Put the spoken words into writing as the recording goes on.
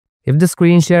If the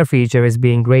screen share feature is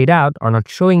being grayed out or not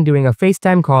showing during a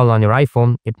FaceTime call on your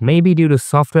iPhone, it may be due to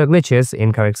software glitches,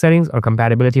 incorrect settings, or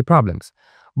compatibility problems.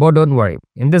 But don't worry,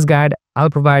 in this guide, I'll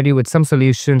provide you with some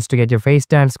solutions to get your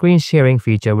FaceTime screen sharing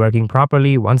feature working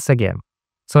properly once again.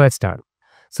 So let's start.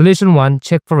 Solution 1.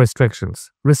 Check for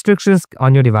restrictions. Restrictions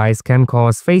on your device can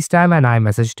cause FaceTime and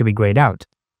iMessage to be grayed out.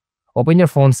 Open your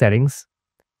phone settings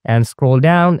and scroll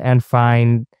down and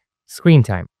find Screen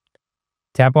Time.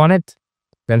 Tap on it,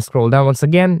 then scroll down once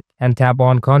again and tap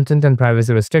on Content and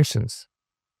Privacy Restrictions.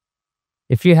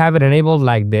 If you have it enabled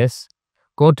like this,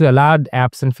 go to Allowed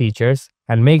Apps and Features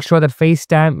and make sure that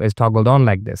FaceTime is toggled on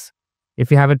like this.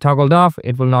 If you have it toggled off,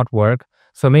 it will not work,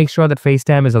 so make sure that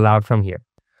FaceTime is allowed from here.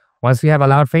 Once you have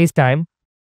allowed FaceTime,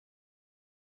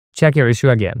 check your issue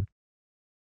again.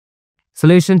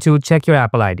 Solution 2. Check your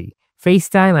Apple ID.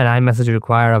 FaceTime and iMessage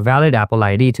require a valid Apple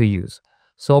ID to use.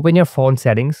 So open your phone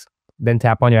settings, then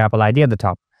tap on your Apple ID at the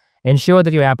top. Ensure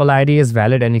that your Apple ID is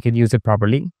valid and you can use it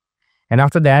properly. And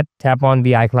after that, tap on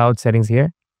the iCloud settings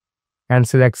here and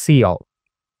select See All.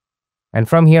 And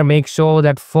from here, make sure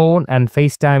that phone and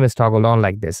FaceTime is toggled on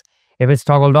like this. If it's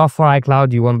toggled off for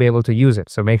iCloud, you won't be able to use it.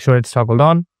 So make sure it's toggled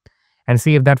on and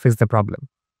see if that fixes the problem.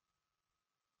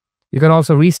 You can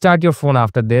also restart your phone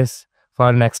after this for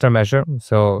an extra measure.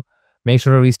 So make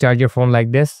sure to restart your phone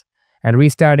like this, and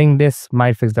restarting this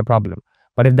might fix the problem.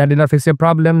 But if that did not fix your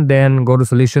problem, then go to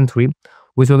solution 3,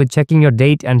 which will be checking your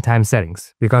date and time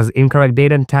settings, because incorrect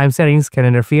date and time settings can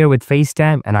interfere with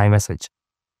FaceTime and iMessage.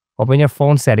 Open your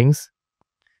phone settings,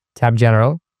 tap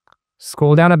General,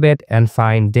 scroll down a bit and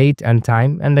find date and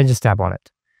time, and then just tap on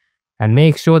it. And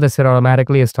make sure the set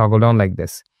automatically is toggled on like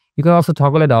this. You can also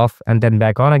toggle it off and then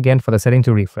back on again for the setting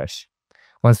to refresh.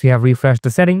 Once you have refreshed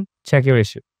the setting, check your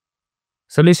issue.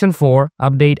 Solution 4.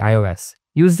 Update iOS.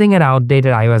 Using an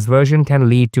outdated iOS version can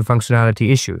lead to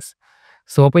functionality issues.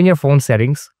 So open your phone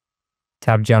settings,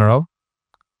 tap General,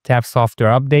 tap Software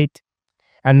Update,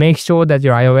 and make sure that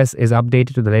your iOS is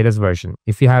updated to the latest version.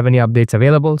 If you have any updates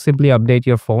available, simply update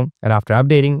your phone, and after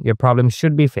updating, your problem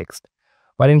should be fixed.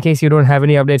 But in case you don't have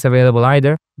any updates available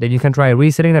either, then you can try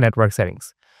resetting the network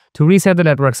settings. To reset the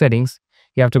network settings,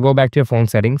 you have to go back to your phone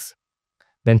settings,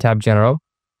 then tap General,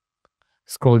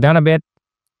 scroll down a bit,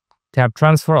 tap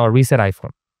Transfer or Reset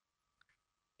iPhone.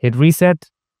 Hit Reset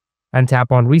and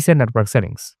tap on Reset Network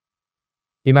Settings.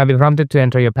 You might be prompted to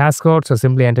enter your passcode, so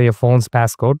simply enter your phone's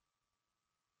passcode.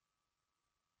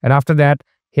 And after that,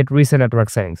 hit Reset Network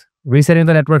Settings. Resetting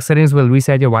the network settings will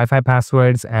reset your Wi-Fi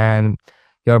passwords and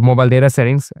your mobile data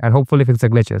settings and hopefully fix the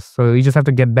glitches. So you just have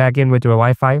to get back in with your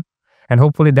Wi-Fi, and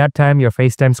hopefully that time your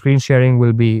FaceTime screen sharing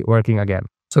will be working again.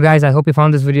 So guys, I hope you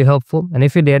found this video helpful, and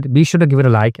if you did, be sure to give it a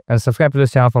like and subscribe to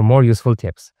this channel for more useful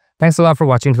tips. Thanks a lot for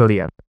watching till the end.